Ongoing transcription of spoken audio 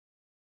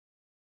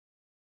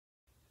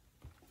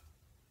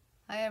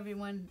Hi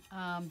everyone,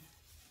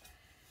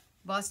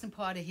 Boston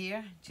Potta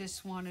here.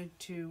 Just wanted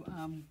to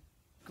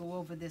go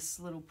over this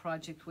little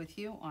project with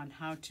you on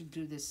how to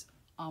do this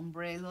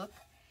ombre look.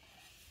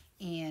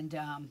 And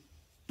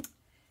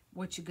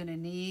what you're going to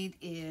need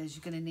is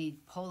you're going to need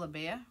Polar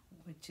Bear,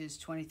 which is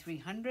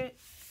 2300.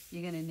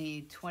 You're going to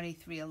need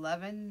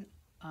 2311.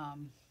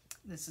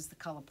 This is the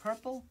color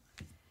purple.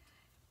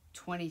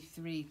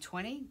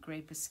 2320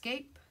 Grape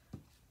Escape.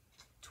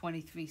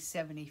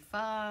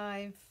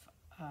 2375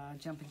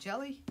 Jumpin'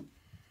 Jelly.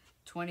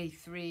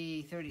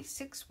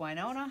 2336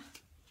 Winona.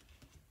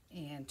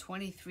 And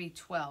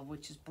 2312,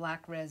 which is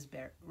Black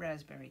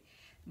Raspberry.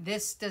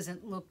 This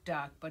doesn't look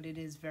dark, but it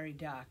is very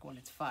dark when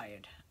it's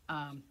fired.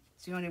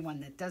 It's the only one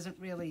that doesn't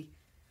really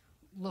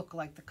look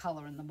like the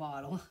color in the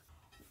bottle.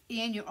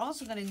 And you're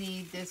also going to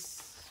need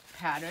this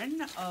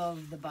pattern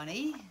of the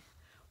bunny,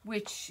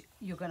 which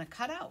you're going to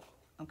cut out,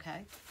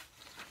 okay?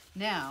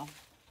 Now,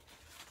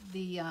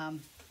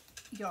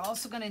 you're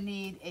also going to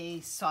need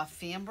a soft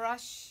fan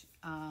brush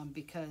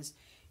because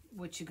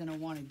what you're going to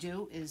want to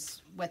do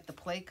is wet the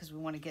plate because we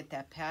want to get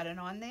that pattern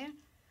on there.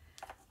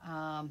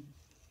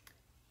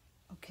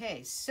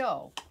 Okay,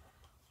 so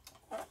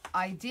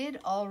I did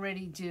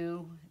already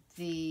do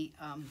the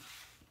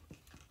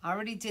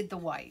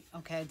white.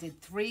 Okay, I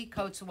did 3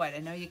 coats of white. I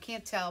know you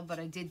can't tell, but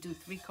I did do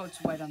 3 coats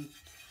of white on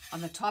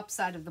the top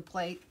side of the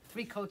plate,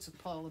 3 coats of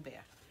Polar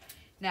Bear.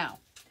 Now,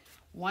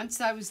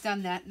 once I was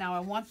done that, now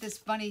I want this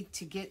bunny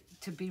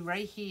to be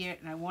right here,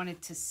 and I want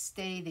it to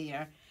stay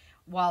there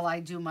while I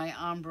do my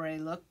ombre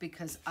look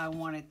because I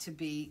want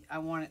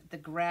the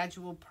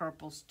gradual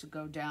purples to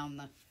go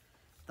down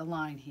the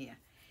line here.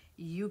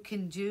 You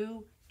can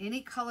do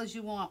any colors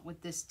you want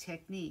with this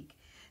technique.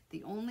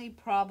 The only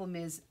problem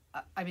is,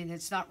 I mean,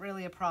 it's not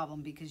really a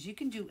problem because you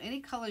can do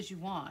any colors you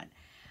want,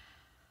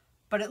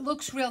 but it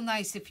looks real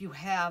nice if you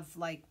have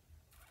like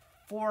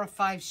 4 or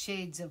 5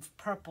 shades of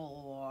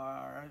purple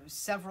or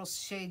several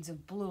shades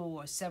of blue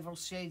or several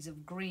shades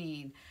of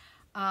green.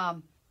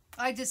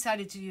 I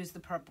decided to use the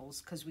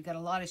purples because we got a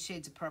lot of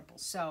shades of purple.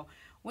 So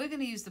we're going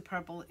to use the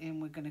purple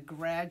and we're going to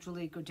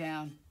gradually go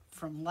down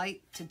from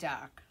light to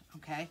dark,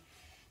 okay?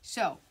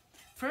 So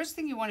first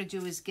thing you want to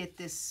do is get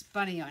this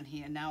bunny on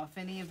here. Now, if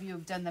any of you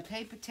have done the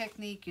paper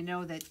technique, you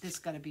know that this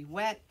got to be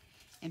wet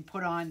and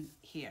put on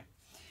here.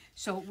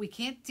 So we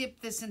can't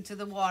dip this into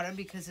the water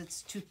because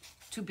it's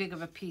too big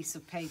of a piece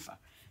of paper.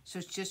 So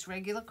it's just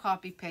regular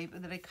copy paper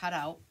that I cut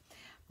out.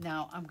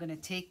 Now I'm going to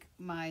take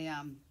my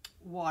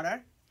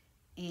water,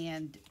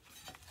 and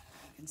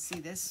you can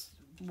see this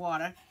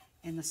water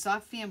and the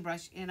soft fan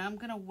brush, and I'm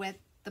going to wet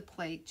the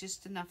plate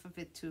just enough of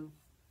it to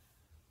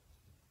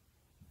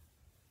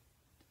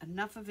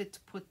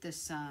put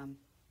this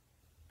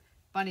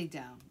bunny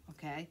down,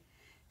 okay?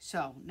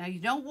 So now you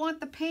don't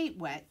want the paint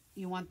wet.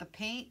 You want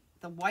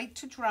the white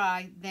to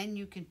dry, then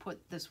you can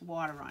put this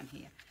water on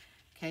here.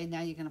 Okay,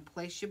 now you're going to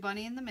place your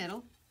bunny in the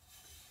middle.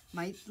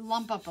 Might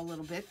lump up a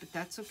little bit, but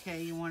that's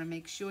okay. You want to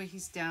make sure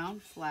he's down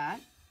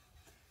flat.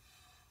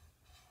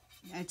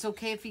 It's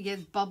okay if you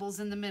get bubbles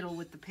in the middle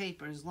with the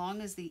paper, as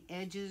long as the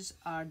edges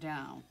are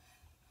down.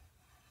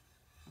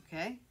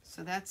 Okay,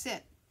 so that's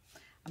it.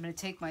 I'm going to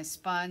take my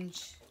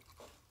sponge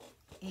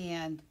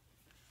and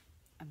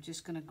I'm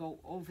just going to go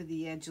over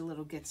the edge a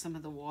little, get some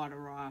of the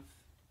water off.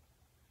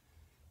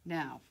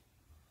 Now,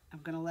 I'm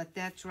going to let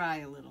that dry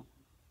a little,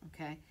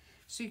 okay?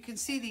 So you can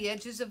see the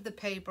edges of the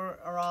paper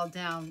are all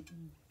down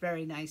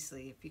very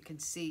nicely, if you can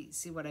see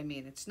what I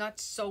mean. It's not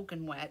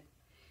soaking wet,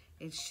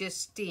 it's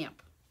just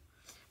damp.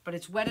 But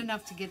it's wet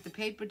enough to get the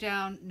paper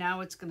down. Now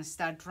it's going to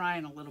start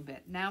drying a little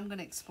bit. Now I'm going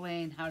to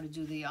explain how to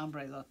do the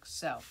ombre look.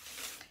 So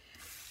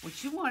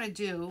what you want to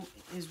do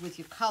is with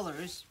your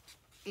colors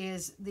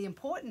is the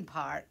important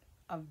part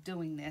of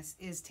doing this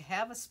is to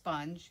have a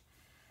sponge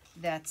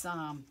that's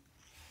a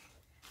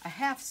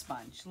half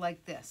sponge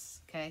like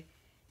this, okay?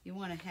 You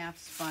want a half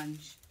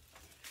sponge.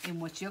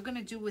 And what you're going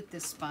to do with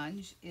this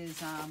sponge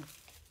is, let's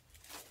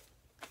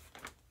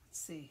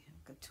see,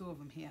 I've got 2 of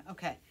them here.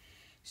 Okay,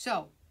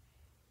 so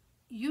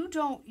you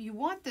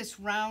want this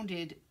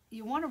rounded,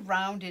 you want a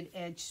rounded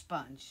edge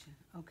sponge,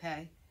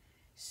 okay?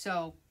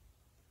 So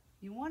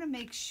you want to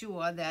make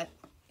sure that,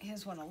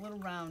 here's one a little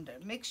rounder.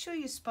 Make sure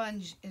your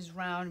sponge is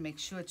round, make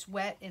sure it's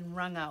wet and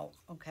wrung out,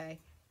 okay?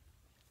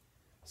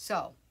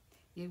 So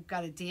you've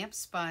got a damp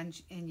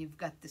sponge and you've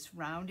got this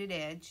rounded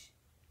edge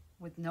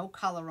with no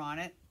color on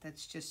it.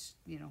 That's just,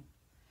 you know,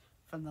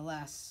 from the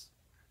last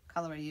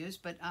color I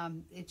used, but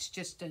it's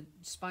just a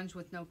sponge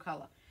with no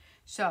color.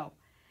 So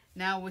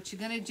now what you're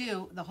going to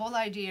do, the whole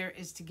idea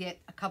is to get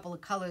a couple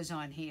of colors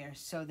on here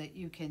so that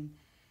you can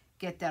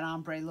get that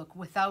ombre look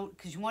without,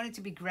 because you want it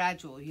to be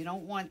gradual. You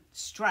don't want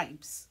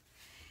stripes.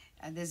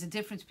 There's a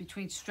difference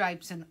between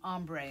stripes and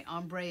ombre.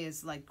 Ombre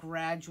is like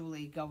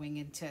gradually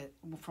going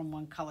from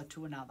one color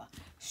to another.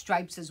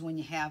 Stripes is when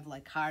you have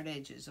like hard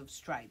edges of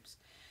stripes.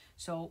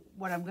 So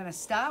what I'm going to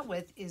start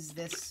with is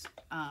this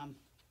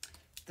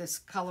this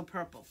color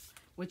purple,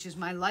 which is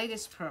my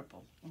lightest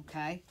purple,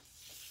 okay?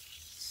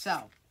 So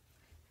I'm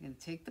going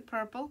to take the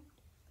purple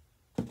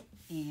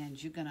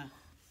And you're gonna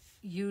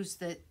use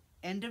the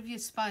end of your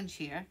sponge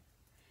here.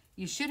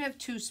 You should have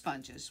two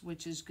sponges,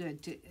 which is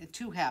good,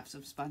 two halves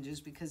of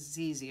sponges, because it's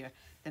easier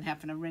than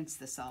having to rinse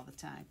this all the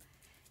time.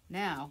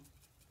 Now,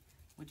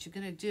 what you're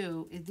gonna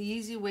do is the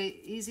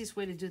easiest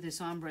way to do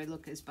this ombre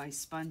look is by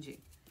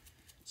sponging.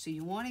 So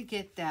you want to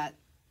get that,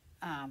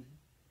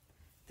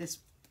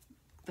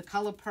 the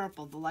color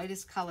purple, the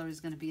lightest color is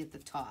going to be at the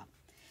top.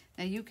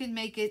 Now you can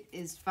make it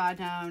as far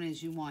down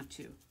as you want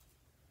to.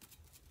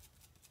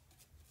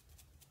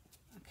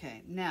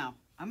 Okay, now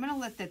I'm going to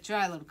let that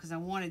dry a little because I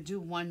want to do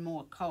one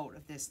more coat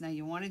of this. Now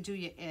you want to do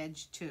your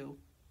edge too.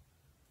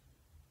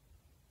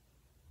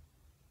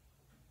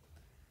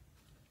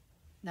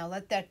 Now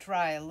let that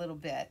dry a little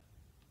bit.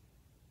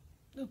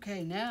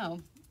 Okay, now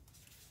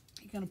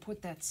you're going to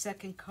put that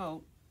second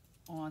coat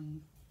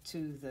on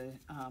to the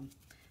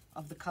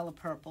of the color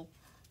purple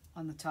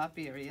on the top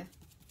area,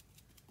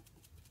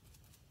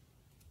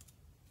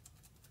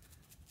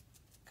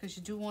 because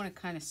you do want it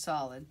kind of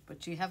solid,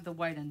 but you have the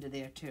white under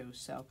there too.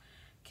 So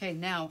okay,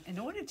 now in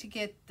order to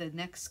get the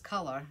next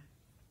color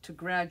to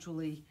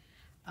gradually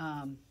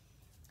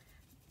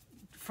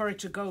for it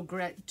to go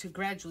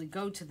gradually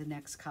go to the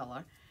next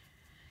color,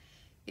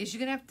 is you're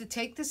going to have to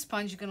take the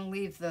sponge, you're going to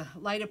leave the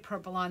lighter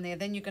purple on there,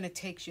 then you're going to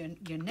take your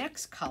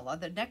next color,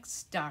 the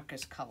next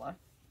darkest color,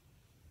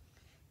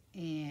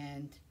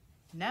 and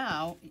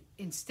now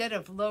instead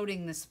of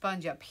loading the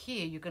sponge up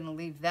here, you're going to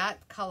leave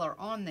that color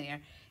on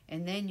there,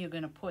 and then you're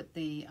going to put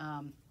the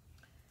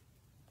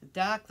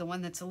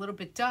one that's a little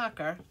bit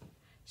darker.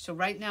 So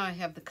right now I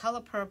have the color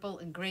purple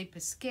and Grape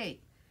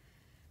Escape.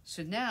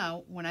 So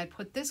now when I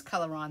put this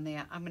color on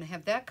there, I'm going to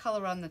have that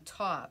color on the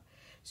top.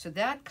 So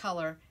that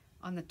color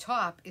on the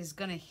top is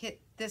going to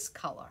hit this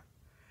color.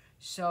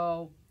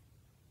 So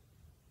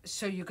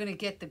you're going to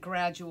get the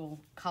gradual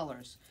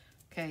colors.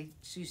 Okay,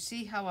 so you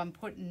see how I'm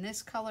putting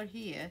this color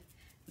here,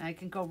 and I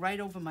can go right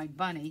over my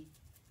bunny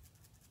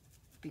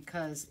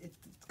because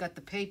it's got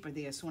the paper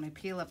there, so when I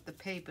peel up the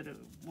paper, it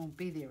won't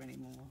be there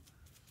anymore.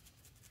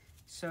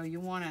 So you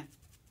want to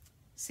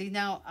see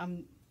now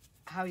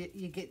how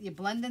you're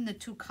blending the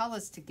two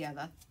colors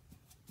together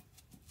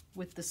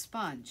with the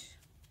sponge.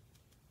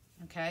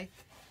 Okay,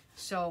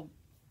 so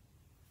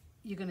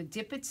you're going to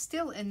dip it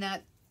still in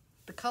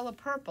the color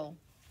purple,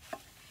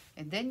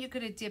 and then you're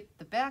going to dip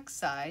the back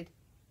side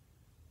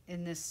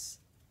in this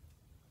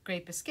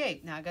Grape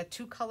Escape. Now I got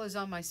two colors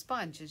on my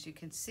sponge, as you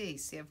can see.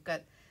 See, I've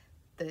got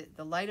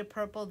the lighter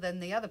purple, then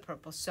the other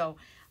purple. So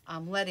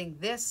I'm letting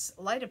this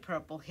lighter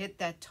purple hit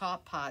that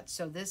top part.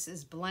 So this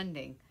is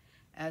blending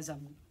as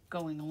I'm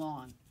going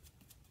along.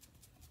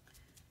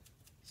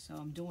 So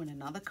I'm doing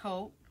another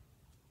coat.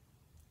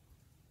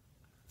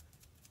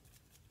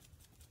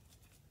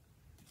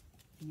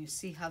 And you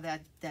see how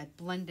that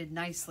blended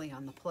nicely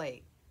on the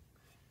plate.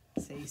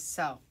 See,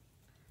 so,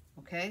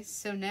 okay,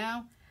 so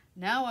now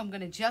I'm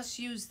going to just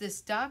use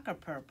this darker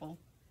purple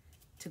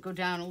to go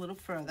down a little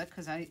further,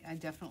 because I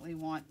definitely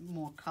want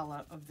more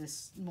color of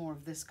this, more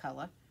of this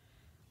color.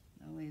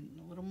 A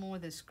little more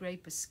of this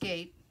Grape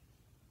Escape.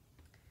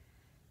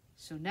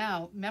 So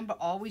now, remember,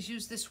 always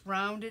use this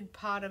rounded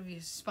part of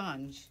your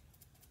sponge.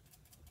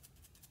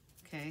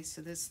 Okay,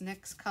 so this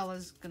next color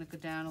is going to go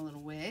down a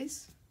little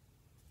ways.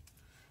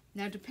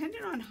 Now,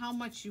 depending on how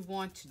much you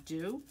want to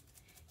do,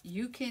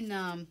 you can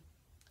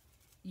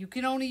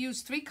only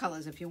use 3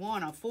 colors if you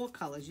want, or 4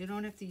 colors. You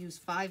don't have to use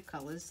 5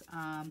 colors.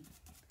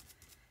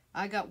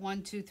 I got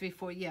 1, 2, 3,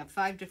 4, yeah,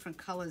 5 different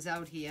colors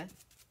out here.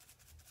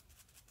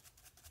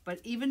 But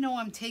even though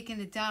I'm taking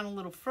it down a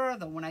little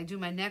further, when I do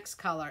my next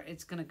color,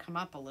 it's going to come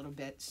up a little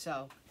bit.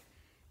 So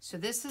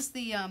this is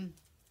the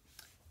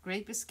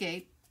Grape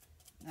Escape.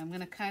 I'm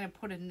going to kind of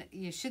put it,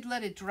 you should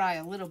let it dry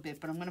a little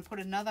bit, but I'm going to put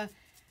another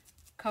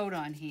coat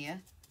on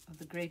here of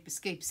the Grape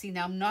Escape. See,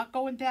 now I'm not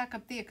going back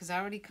up there because I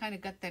already kind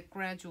of got that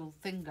gradual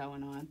thing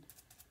going on.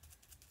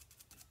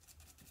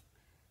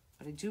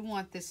 But I do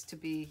want this to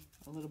be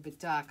a little bit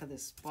darker,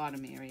 this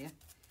bottom area.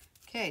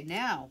 Okay,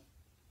 now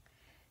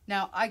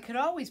I could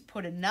always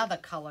put another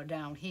color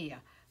down here,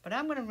 but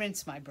I'm going to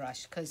rinse my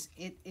brush because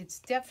it's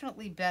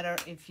definitely better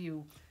if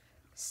you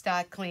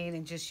start clean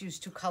and just use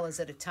 2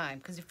 colors at a time.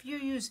 Because if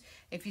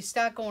you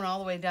start going all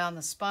the way down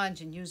the sponge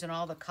and using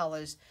all the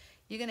colors,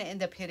 you're going to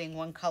end up hitting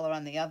one color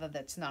on the other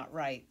that's not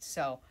right.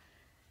 So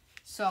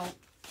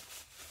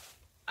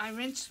I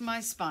rinsed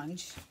my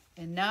sponge,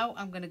 and now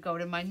I'm going to go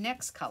to my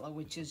next color,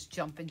 which is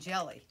Jumpin'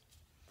 Jelly,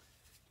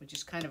 which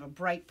is kind of a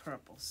bright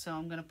purple. So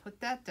I'm going to put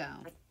that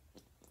down.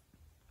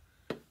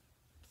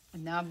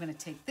 And now I'm going to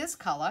take this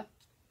color.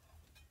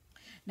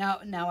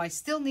 Now I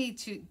still need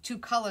two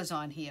colors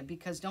on here,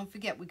 because don't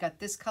forget, we got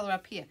this color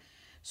up here.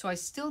 So I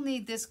still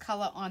need this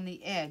color on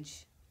the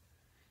edge,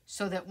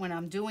 so that when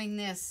I'm doing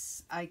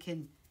this, I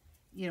can,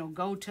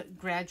 go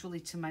gradually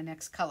to my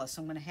next color.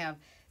 So I'm going to have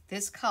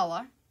this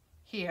color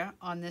here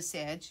on this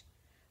edge,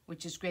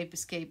 which is Grape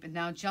Escape, and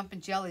now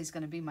Jumpin' Jelly is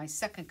going to be my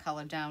second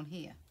color down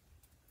here.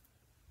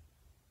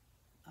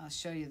 I'll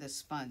show you the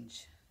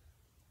sponge,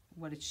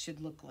 what it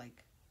should look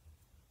like.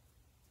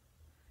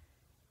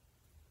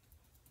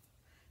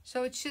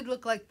 So it should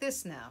look like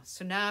this now.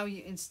 So now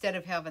you, instead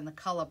of having the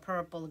color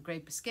purple and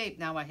Grape Escape,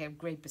 now I have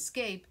Grape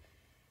Escape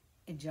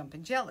and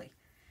Jumpin' Jelly.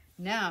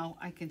 Now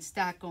I can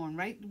start going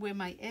right where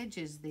my edge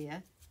is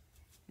there.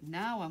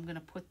 Now I'm going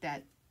to put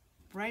that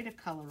brighter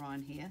color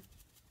on here.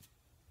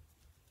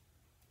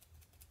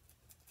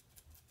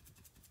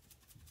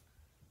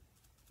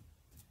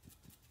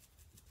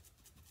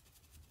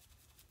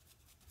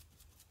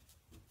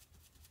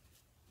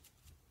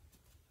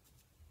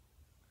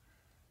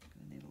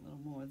 Gonna need a little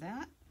more of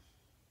that.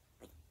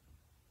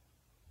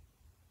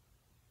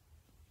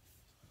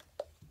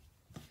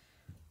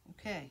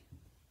 Okay.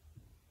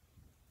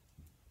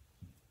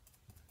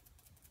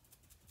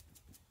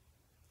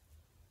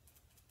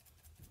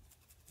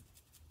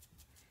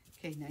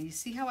 Okay, now you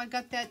see how I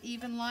got that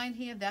even line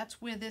here?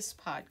 That's where this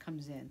part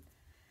comes in.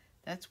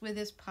 That's where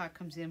this part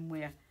comes in,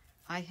 where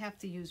I have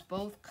to use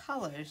both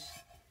colors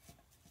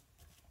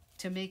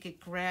to make it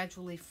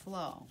gradually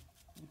flow.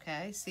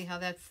 Okay, see how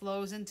that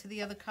flows into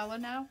the other color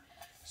now?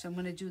 So I'm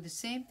going to do the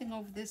same thing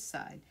over this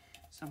side.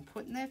 So I'm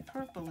putting that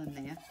purple in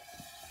there.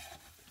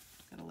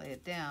 Gotta lay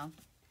it down.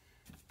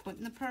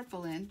 Putting the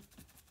purple in.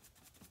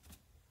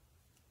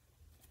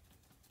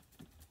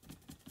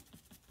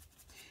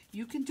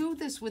 You can do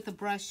this with a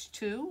brush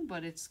too,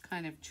 but it's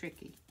kind of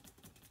tricky.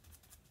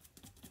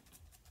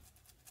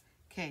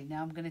 Okay,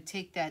 now I'm going to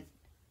take that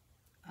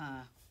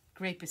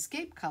Grape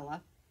Escape color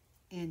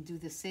and do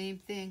the same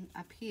thing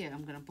up here.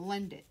 I'm going to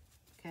blend it,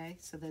 okay,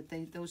 so that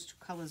those two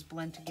colors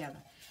blend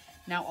together.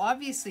 Now,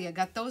 obviously, I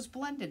got those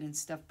blended and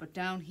stuff, but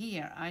down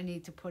here, I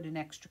need to put an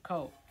extra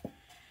coat.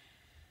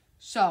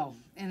 So,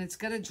 and it's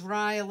going to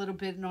dry a little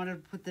bit in order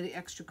to put the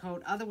extra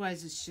coat.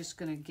 Otherwise, it's just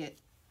going to get...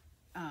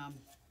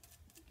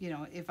 you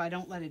know, if I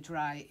don't let it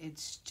dry,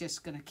 it's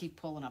just going to keep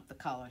pulling up the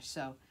color.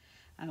 So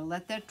I'm going to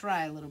let that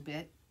dry a little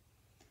bit,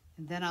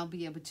 and then I'll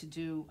be able to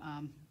do,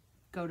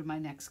 go to my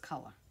next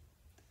color.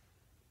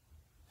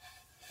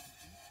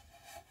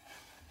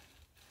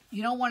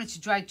 You don't want it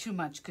to dry too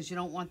much because you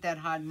don't want that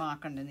hard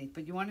mark underneath,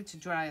 but you want it to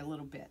dry a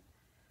little bit.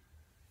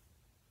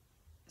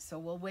 So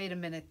we'll wait a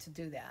minute to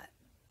do that.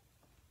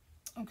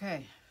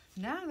 Okay,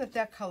 now that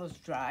that color's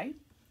dry,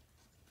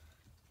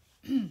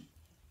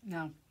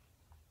 now,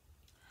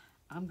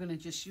 I'm going to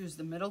just use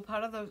the middle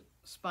part of the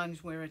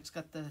sponge where it's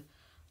got the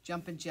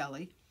Jumpin'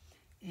 Jelly.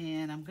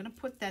 And I'm going to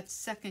put that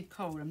second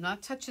coat. I'm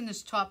not touching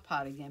this top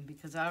part again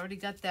because I already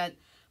got that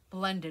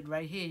blended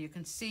right here. You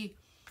can see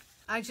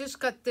I just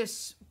got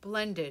this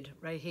blended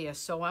right here.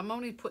 So I'm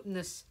only putting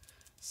this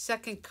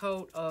second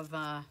coat of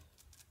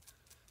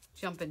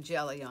Jumpin'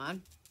 Jelly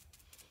on.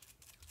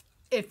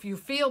 If you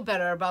feel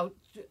better about,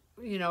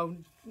 you know,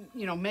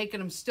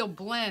 making them still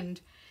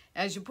blend,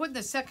 as you put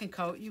the second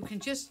coat, you can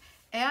just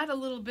add a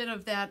little bit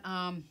of that,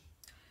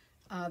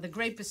 the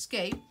Grape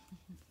Escape,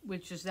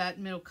 which is that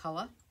middle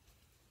color.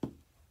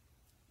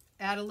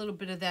 Add a little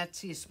bit of that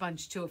to your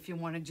sponge too if you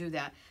want to do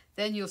that.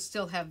 Then you'll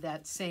still have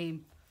that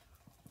same,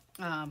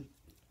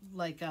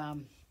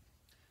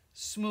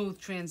 smooth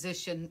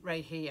transition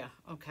right here,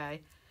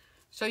 okay?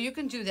 So you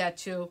can do that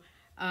too.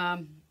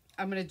 I'm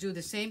going to do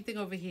the same thing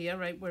over here,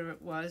 right where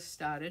it was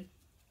started.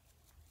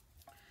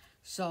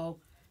 So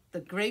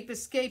the Grape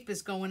Escape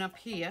is going up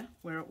here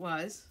where it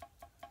was.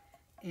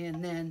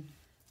 And then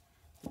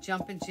the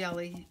Jumpin'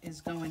 Jelly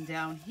is going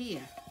down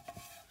here.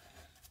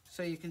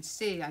 So you can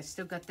see I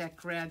still got that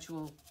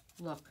gradual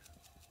look.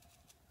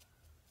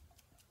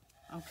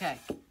 Okay,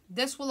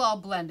 this will all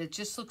blend. It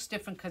just looks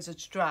different because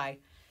it's dry.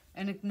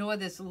 And ignore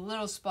this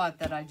little spot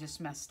that I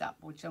just messed up,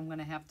 which I'm going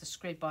to have to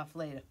scrape off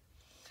later.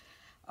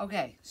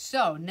 Okay,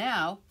 so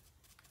now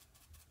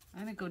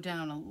I'm going to go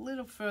down a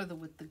little further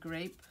with the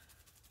grape.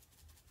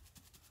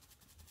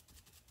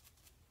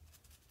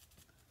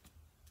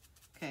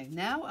 Okay,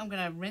 now I'm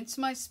going to rinse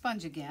my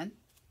sponge again.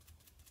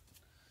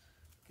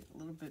 Get a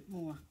little bit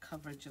more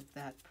coverage of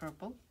that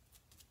purple.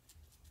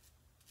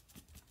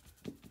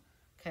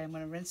 Okay, I'm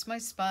going to rinse my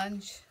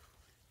sponge.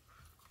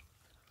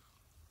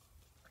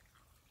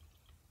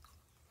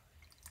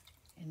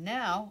 And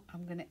now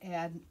I'm going to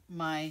add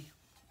my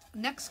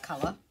next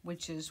color,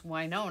 which is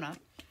Winona,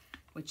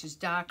 which is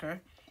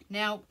darker.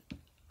 Now,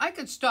 I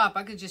could stop.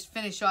 I could just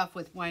finish off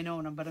with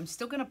Winona, but I'm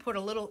still going to put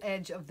a little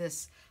edge of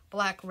this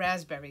black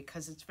raspberry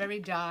because it's very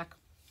dark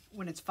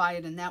when it's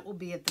fired, and that will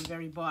be at the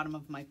very bottom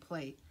of my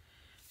plate.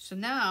 So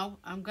now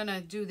I'm going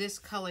to do this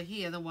color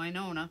here, the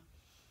Winona.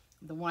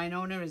 The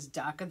Winona is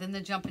darker than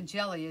the Jumpin'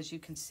 Jelly, as you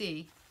can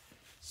see.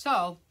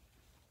 So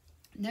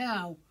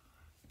now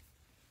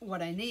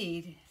what I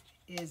need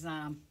is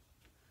I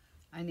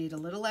need a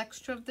little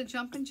extra of the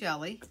Jumpin'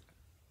 Jelly,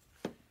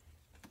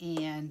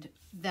 and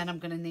then I'm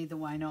going to need the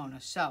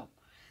Winona. So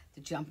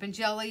the Jumpin'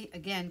 Jelly,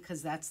 again,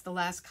 because that's the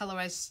last color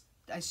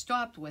I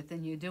stopped with,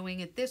 and you're doing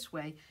it this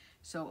way.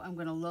 So I'm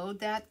going to load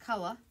that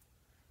color.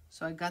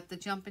 So I got the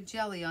Jumpin'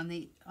 Jelly on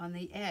the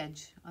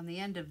edge, on the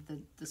end of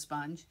the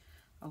sponge,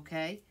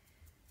 okay?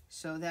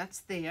 So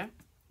that's there.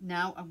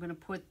 Now I'm going to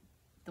put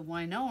the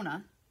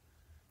Winona,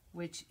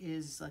 which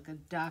is like a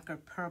darker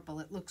purple.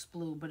 It looks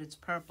blue, but it's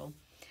purple.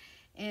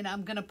 And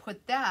I'm going to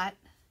put that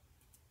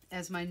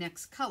as my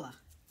next color.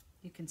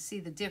 You can see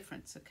the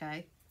difference,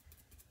 okay?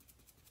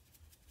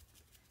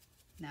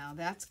 Now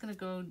that's going to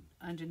go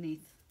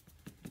underneath,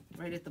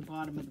 right at the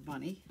bottom of the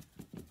bunny.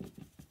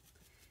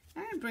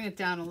 I'm going to bring it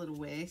down a little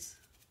ways.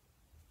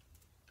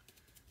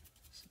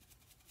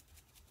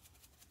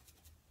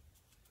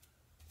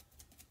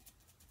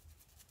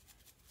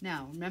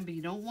 Now, remember,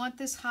 you don't want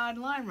this hard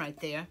line right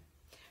there.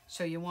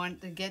 So you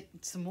want to get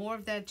some more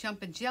of that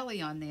jumping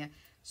jelly on there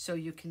so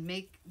you can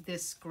make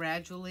this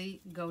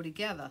gradually go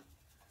together.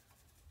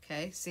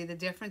 Okay, see the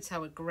difference?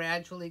 How it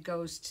gradually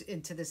goes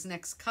into this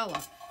next color.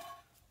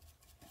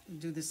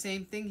 Do the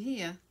same thing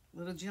here.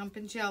 Little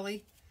jumping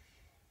jelly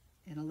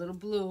and a little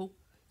blue.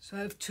 So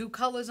I have two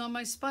colors on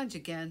my sponge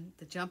again.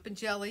 The jumping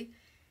jelly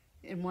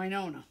and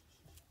Winona.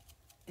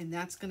 And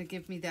that's going to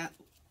give me that,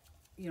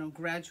 you know,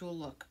 gradual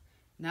look.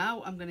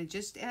 Now I'm going to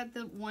just add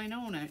the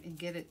Winona and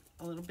get it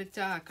a little bit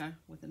darker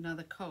with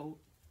another coat.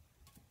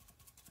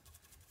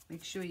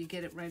 Make sure you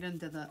get it right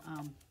under the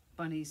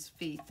bunny's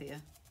feet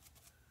there.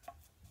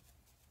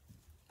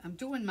 I'm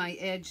doing my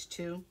edge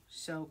too,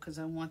 so because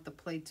I want the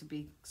plate to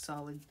be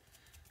solid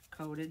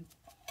coated.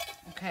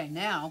 Okay,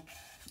 now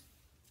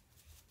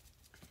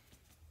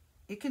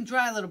it can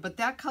dry a little, but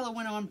that color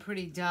went on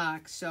pretty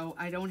dark, so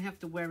I don't have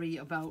to worry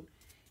about,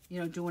 you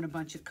know, doing a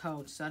bunch of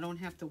coats. So I don't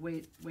have to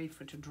wait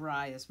for it to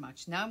dry as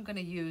much. Now I'm going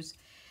to use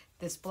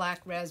this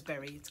black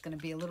raspberry. It's going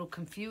to be a little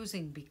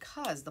confusing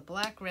because the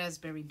black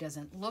raspberry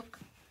doesn't look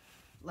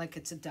like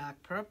it's a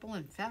dark purple.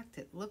 In fact,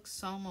 it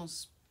looks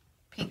almost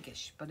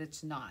pinkish, but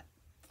it's not.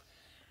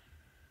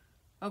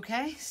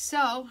 Okay,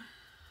 so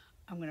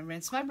I'm going to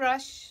rinse my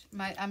brush,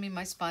 my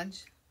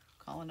sponge,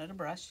 calling it a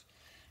brush.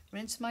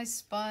 Rinse my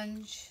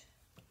sponge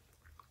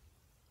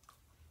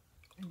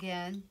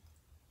again.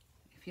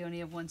 If you only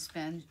have one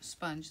sponge,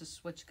 this is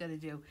what you got to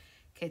do.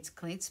 Okay, it's a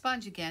clean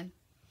sponge again.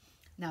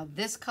 Now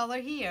this color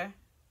here,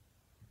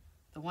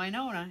 the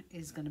Winona,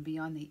 is going to be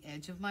on the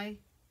edge of my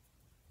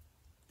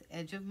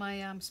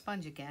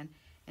sponge again.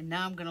 And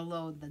now I'm going to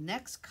load the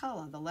next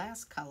color, the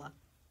last color,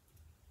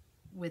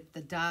 with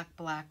the dark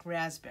black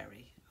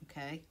raspberry,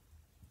 okay?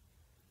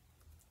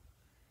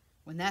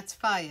 When that's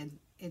fired,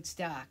 it's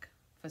dark.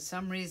 For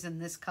some reason,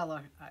 this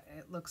color,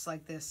 it looks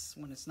like this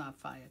when it's not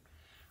fired.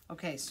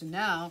 Okay, so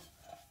now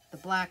the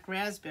black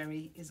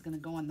raspberry is going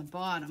to go on the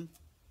bottom.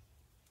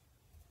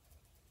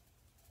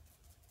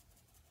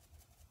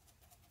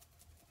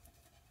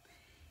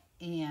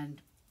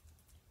 And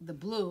the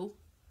blue,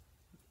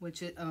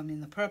 which is,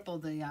 the purple,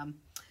 the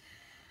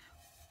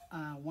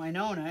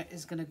Winona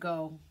is going to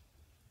go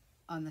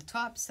on the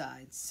top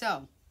side.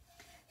 So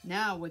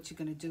now what you're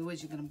going to do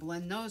is you're going to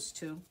blend those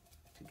two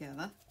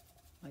together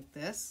like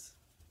this.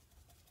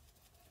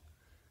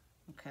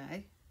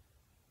 Okay.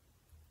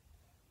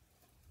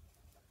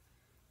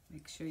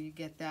 Make sure you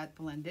get that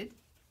blended.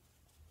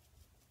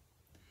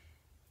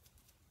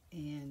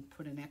 And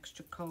put an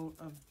extra coat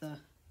of the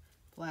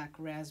black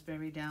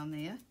raspberry down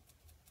there.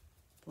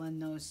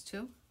 Blend those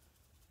two.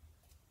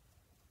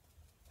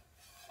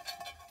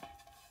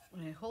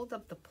 When I hold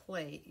up the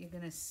plate, you're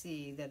going to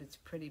see that it's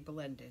pretty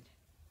blended.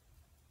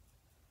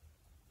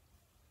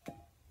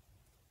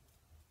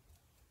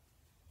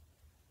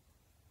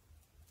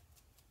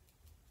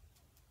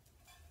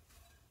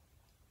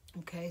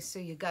 Okay, so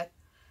you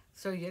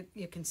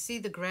can see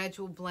the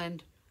gradual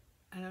blend.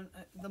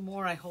 The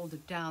more I hold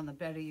it down, the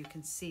better you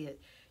can see it.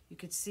 You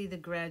can see the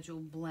gradual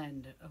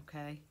blend,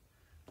 okay,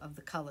 of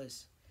the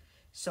colors.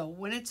 So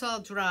when it's all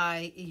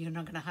dry, you're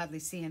not going to hardly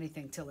see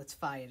anything till it's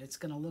fired. It's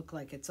going to look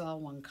like it's all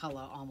one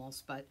color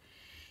almost, but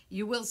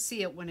you will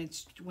see it when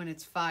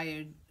it's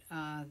fired,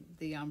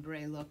 the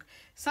ombre look.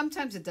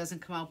 Sometimes it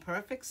doesn't come out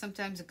perfect.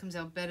 Sometimes it comes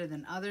out better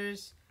than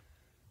others.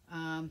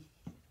 I'm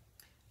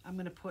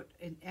going to put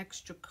an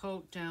extra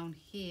coat down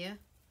here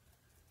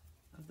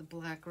of the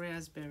black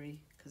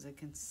raspberry because I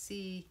can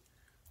see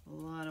a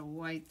lot of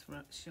white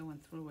showing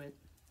through it.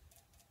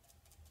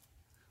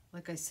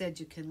 Like I said,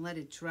 you can let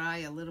it dry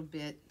a little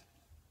bit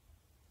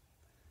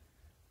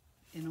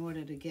in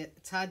order to get,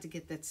 it's hard to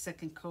get that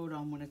second coat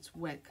on when it's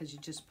wet because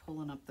you're just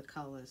pulling up the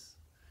colors.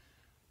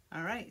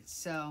 All right,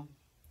 so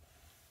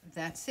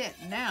that's it.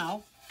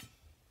 Now,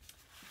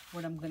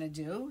 what I'm going to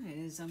do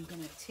is I'm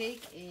going to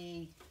take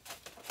a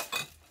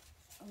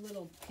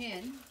little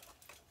pin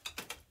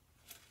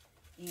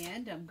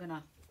and I'm going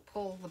to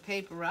pull the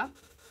paper up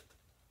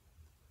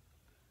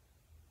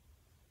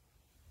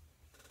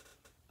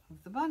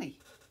of the bunny.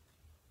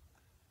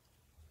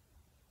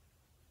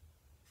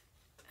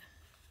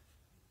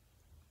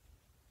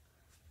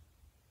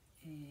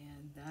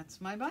 And that's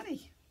my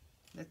bunny.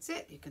 That's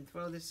it. You can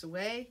throw this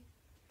away.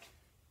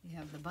 You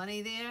have the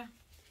bunny there.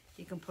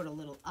 You can put a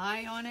little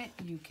eye on it.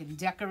 You can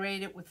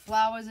decorate it with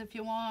flowers if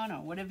you want, or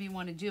whatever you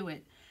want to do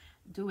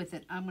with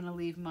it. I'm going to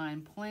leave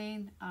mine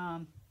plain.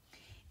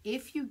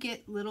 If you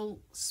get little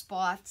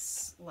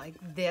spots like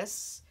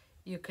this,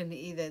 you can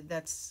either,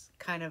 that's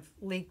kind of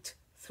leaked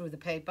through the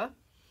paper.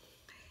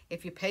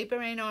 If your paper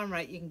ain't on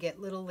right, you can get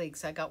little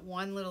leaks. I got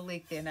one little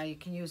leak there. Now you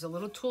can use a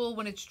little tool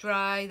when it's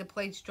dry, the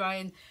plate's dry,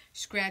 and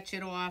scratch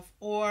it off.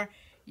 Or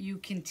you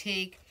can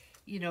take,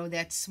 you know,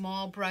 that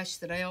small brush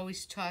that I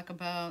always talk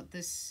about.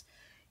 This,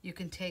 you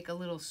can take a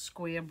little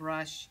square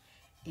brush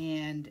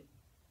and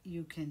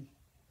you can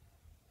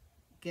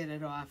get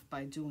it off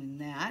by doing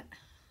that.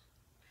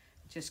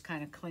 Just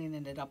kind of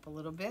cleaning it up a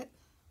little bit.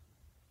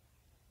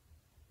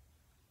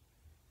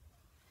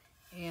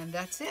 And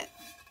that's it.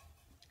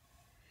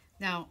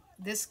 Now,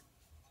 this,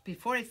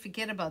 before I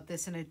forget about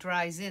this and it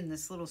dries in,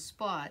 this little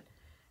spot,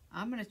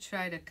 I'm going to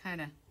try to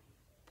kind of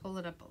pull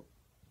it up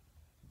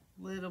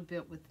a little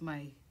bit with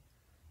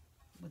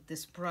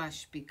this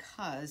brush,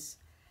 because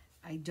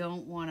I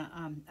don't want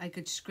to, I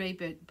could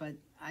scrape it, but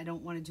I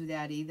don't want to do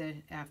that either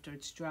after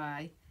it's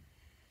dry.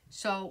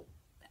 So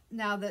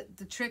now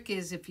the trick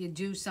is, if you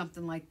do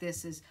something like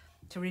this, is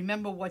to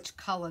remember which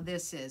color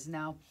this is.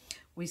 Now,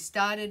 we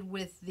started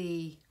with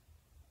the,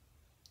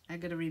 I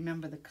got to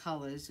remember the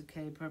colors,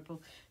 okay,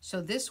 purple.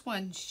 So this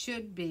one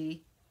should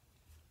be,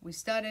 we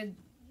started,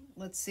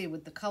 let's see,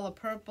 with the color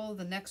purple.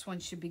 The next one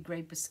should be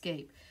Grape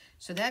Escape.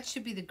 So that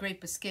should be the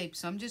Grape Escape.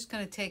 So I'm just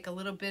going to take a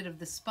little bit of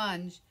the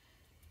sponge,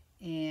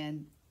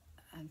 and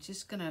I'm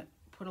just going to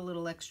put a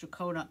little extra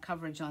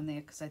coverage on there,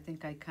 because I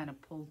think I kind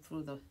of pulled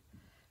through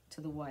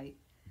to the white.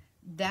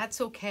 That's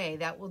okay.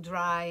 That will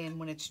dry, and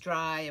when it's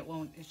dry,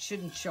 it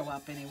shouldn't show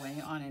up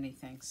anyway on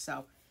anything.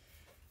 So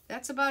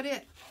that's about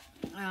it.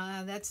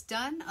 That's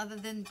done, other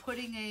than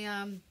putting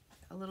a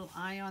little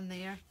eye on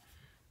there.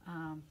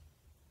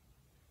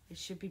 It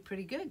should be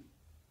pretty good.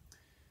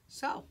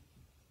 So,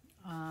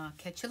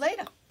 catch you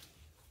later.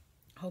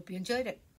 Hope you enjoyed it.